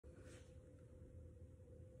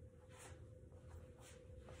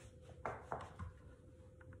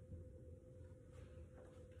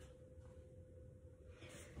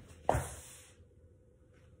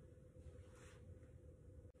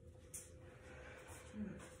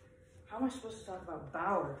How am I supposed to talk about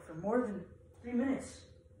Bauer for more than 3 minutes?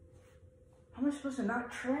 How am I supposed to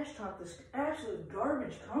not trash talk this absolute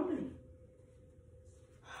garbage company?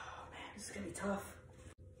 Oh man, this is gonna be tough.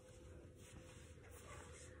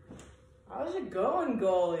 How's it going,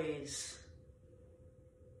 goalies?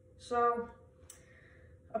 So,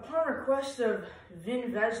 upon request of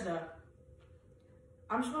Vin Vesna,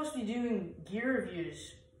 I'm supposed to be doing gear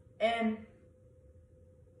reviews, and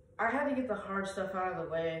I had to get the hard stuff out of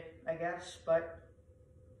the way, I guess, but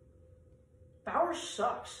Bauer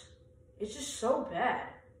sucks. It's just so bad.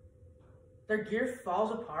 Their gear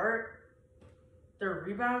falls apart. Their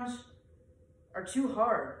rebounds are too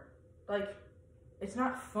hard. Like, it's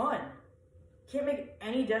not fun. Can't make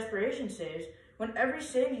any desperation saves when every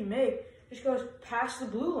save you make just goes past the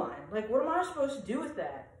blue line. Like, what am I supposed to do with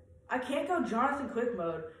that? I can't go Jonathan Quick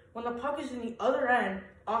mode when the puck is in the other end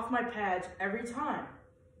off my pads every time.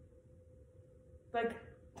 Like,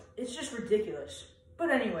 it's just ridiculous.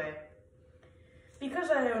 But anyway, because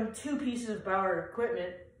I own 2 pieces of Bauer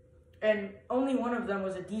equipment, and only one of them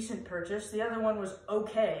was a decent purchase, the other one was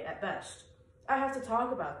okay at best, I have to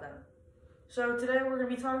talk about them. So today we're going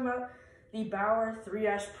to be talking about the Bauer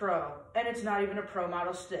 3S Pro, and it's not even a Pro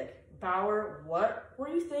model stick. Bauer, what were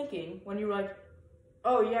you thinking when you were like,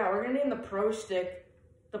 oh yeah, we're going to name the Pro stick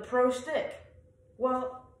the Pro stick?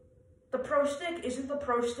 Well, the Pro stick isn't the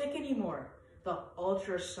Pro stick anymore. The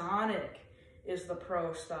ultrasonic is the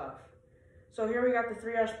Pro stuff. So here we got the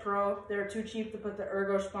 3S Pro. They're too cheap to put the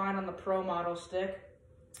ergo spine on the Pro model stick.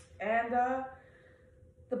 And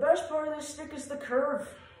the best part of this stick is the curve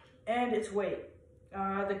and its weight.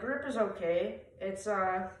 The grip is okay. It's,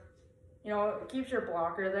 you know, it keeps your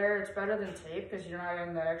blocker there. It's better than tape because you're not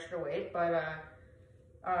getting that extra weight, but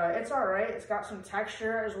it's all right. It's got some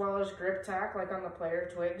texture as well as grip tack, like on the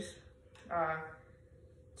player twigs.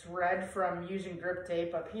 It's red from using grip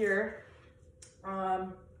tape up here. Yeah,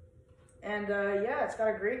 it's got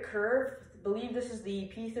a great curve. I believe this is the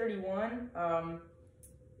P31.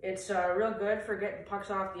 It's real good for getting pucks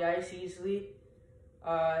off the ice easily.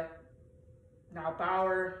 Now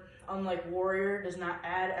Bauer, unlike Warrior, does not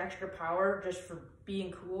add extra power just for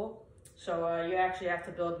being cool. So you actually have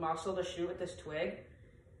to build muscle to shoot with this twig.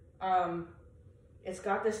 It's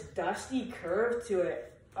got this dusty curve to it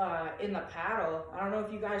in the paddle. I don't know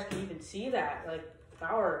if you guys can even see that. Like,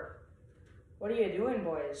 Bauer, what are you doing,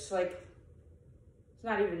 boys? Like, it's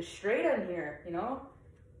not even straight in here, you know?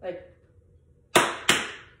 Like,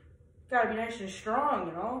 gotta be nice and strong,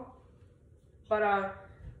 you know? But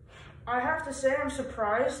I have to say I'm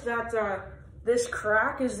surprised that this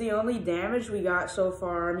crack is the only damage we got so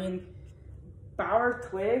far. I mean, Bauer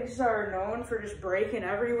twigs are known for just breaking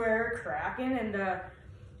everywhere, cracking, and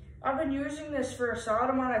I've been using this for a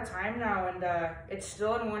solid amount of time now, and it's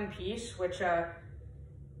still in one piece, which,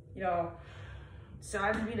 you know,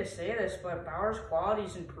 sad to me to say this, but Bauer's quality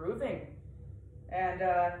is improving. And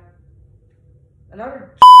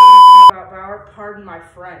another thing about Bauer, pardon my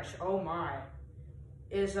French, oh my,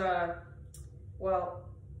 is, well,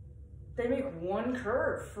 they make one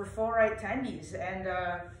curve for full right tendies, and,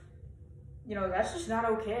 you know, that's just not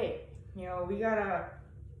okay. You know, we gotta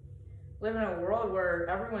live in a world where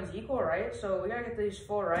everyone's equal, right? So we gotta get these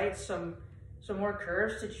full rights, some more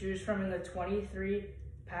curves to choose from in the 23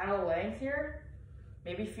 paddle length here.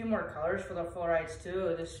 Maybe a few more colors for the full rights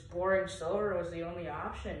too. This boring silver was the only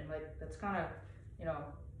option. Like, that's kind of, you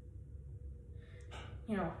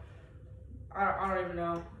know, I don't even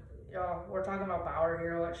know. You know, we're talking about Bauer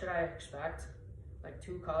here. What should I expect? Like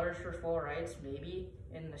 2 colors for full rights, maybe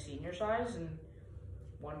in the senior size, and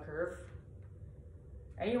 1 curve.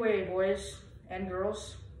 Anyway, boys and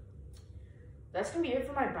girls, that's gonna be it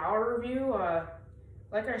for my Bauer review.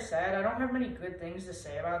 Like I said, I don't have many good things to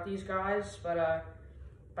say about these guys, but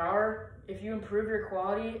Bauer, if you improve your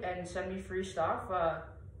quality and send me free stuff,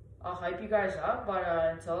 I'll hype you guys up. But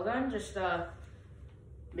until then, just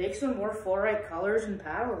make some more full right colors and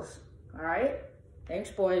paddles. All right,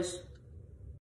 thanks, boys.